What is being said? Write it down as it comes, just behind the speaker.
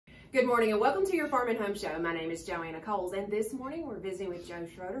Good morning and welcome to your Farm and Home Show. My name is Joanna, and this morning we're visiting with Joe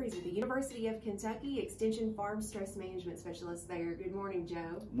Schroeder. He's at the University of Kentucky Extension Farm Stress Management Specialist there. Good morning,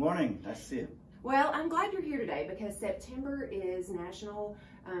 Joe. Morning. Nice to see you. Well, I'm glad you're here today because September is National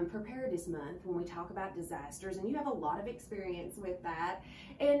Preparedness Month when we talk about disasters, and you have a lot of experience with that.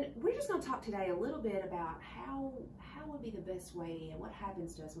 And we're just going to talk today a little bit about how would be the best way and what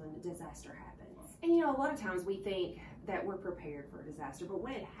happens to us when a disaster happens. And you know, a lot of times we think that we're prepared for a disaster, but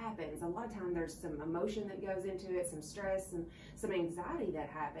when it happens, a lot of times there's some emotion that goes into it, some stress, and some anxiety that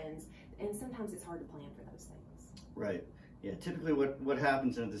happens, and sometimes it's hard to plan for those things. Right. Yeah, typically what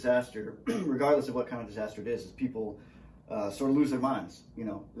happens in a disaster, regardless of what kind of disaster it is people sort of lose their minds. You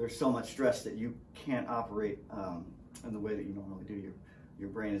know, there's so much stress that you can't operate in the way that you normally do. Your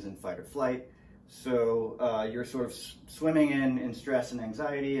brain is in fight or flight. So you're sort of swimming in stress and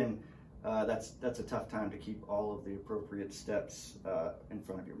anxiety, and that's a tough time to keep all of the appropriate steps in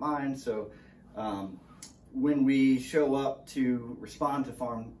front of your mind. So when we show up to respond to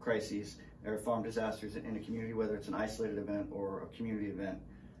farm crises or farm disasters in a community, whether it's an isolated event or a community event,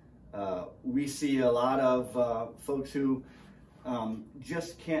 we see a lot of folks who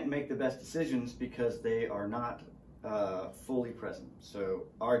just can't make the best decisions because they are not fully present. So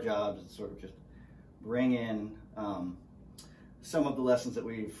our job is sort of just bring in some of the lessons that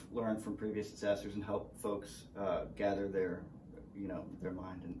we've learned from previous disasters and help folks gather their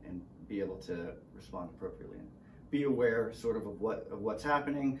mind and be able to respond appropriately and be aware sort of what's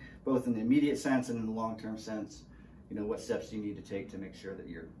happening, both in the immediate sense and in the long-term sense. You know, what steps do you need to take to make sure that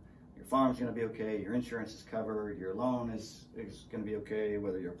your farm's going to be okay, your insurance is covered, your loan is going to be okay,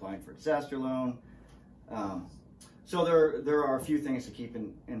 whether you're applying for a disaster loan. So there are a few things to keep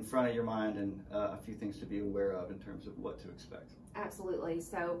in front of your mind and a few things to be aware of in terms of what to expect. Absolutely.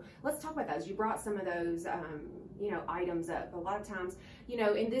 So let's talk about those. You brought some of those, items up. A lot of times,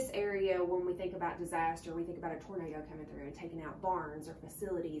 in this area, when we think about disaster, we think about a tornado coming through and taking out barns or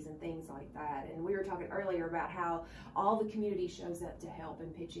facilities and things like that. And we were talking earlier about how all the community shows up to help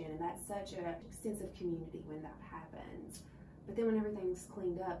and pitch in, and that's such an extensive community when that happens. But then when everything's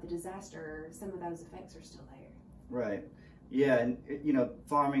cleaned up, the disaster, some of those effects are still there. Right. Yeah, and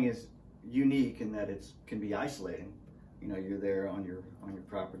farming is unique in that it can be isolating. You're there on your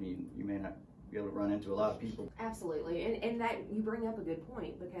property. You may not be able to run into a lot of people. Absolutely, and that you bring up a good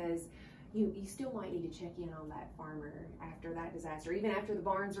point because you still might need to check in on that farmer after that disaster, even after the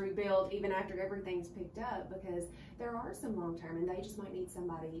barn's rebuilt, even after everything's picked up, because there are some long-term and they just might need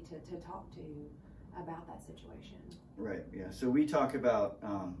somebody to talk to about that situation. Right. Yeah. So we talk about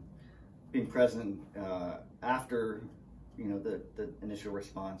being present after the initial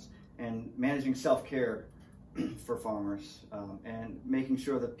response and managing self-care for farmers and making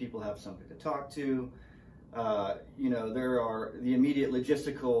sure that people have something to talk to. There are the immediate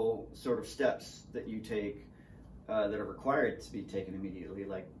logistical sort of steps that you take that are required to be taken immediately,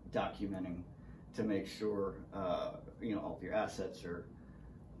 like documenting to make sure all of your assets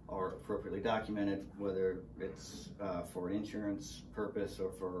are appropriately documented, whether it's for an insurance purpose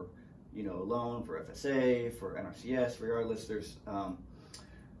or for a loan, for FSA, for NRCS. Regardless, there's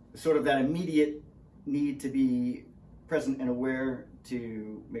sort of that immediate need to be present and aware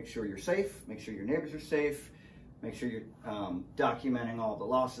to make sure you're safe, make sure your neighbors are safe, make sure you're documenting all the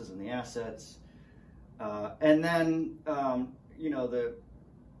losses and the assets, and then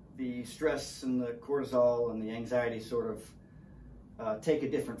the stress and the cortisol and the anxiety sort of take a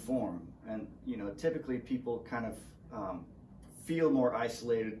different form. And typically people kind of feel more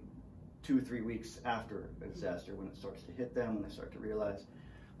isolated 2 or 3 weeks after a disaster, when it starts to hit them, when they start to realize,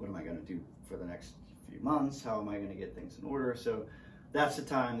 what am I going to do for the next few months? How am I going to get things in order? So that's the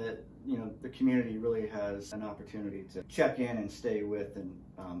time that the community really has an opportunity to check in and stay with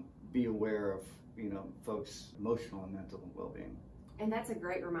and be aware of folks' emotional and mental well-being. And that's a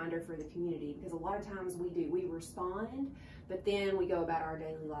great reminder for the community, because a lot of times we respond, but then we go about our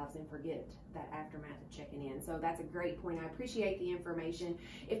daily lives and forget that aftermath of checking in. So that's a great point. I appreciate the information.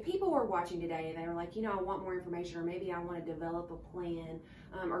 If people were watching today and they were like, I want more information, or maybe I want to develop a plan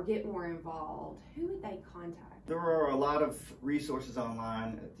or get more involved, who would they contact? There are a lot of resources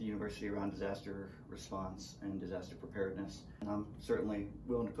online at the university around disaster response and disaster preparedness. And I'm certainly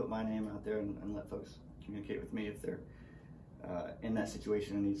willing to put my name out there and let folks communicate with me if they're in that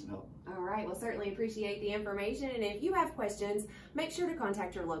situation and need some help. All right, well, certainly appreciate the information. And if you have questions, make sure to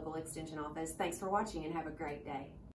contact your local extension office. Thanks for watching and have a great day.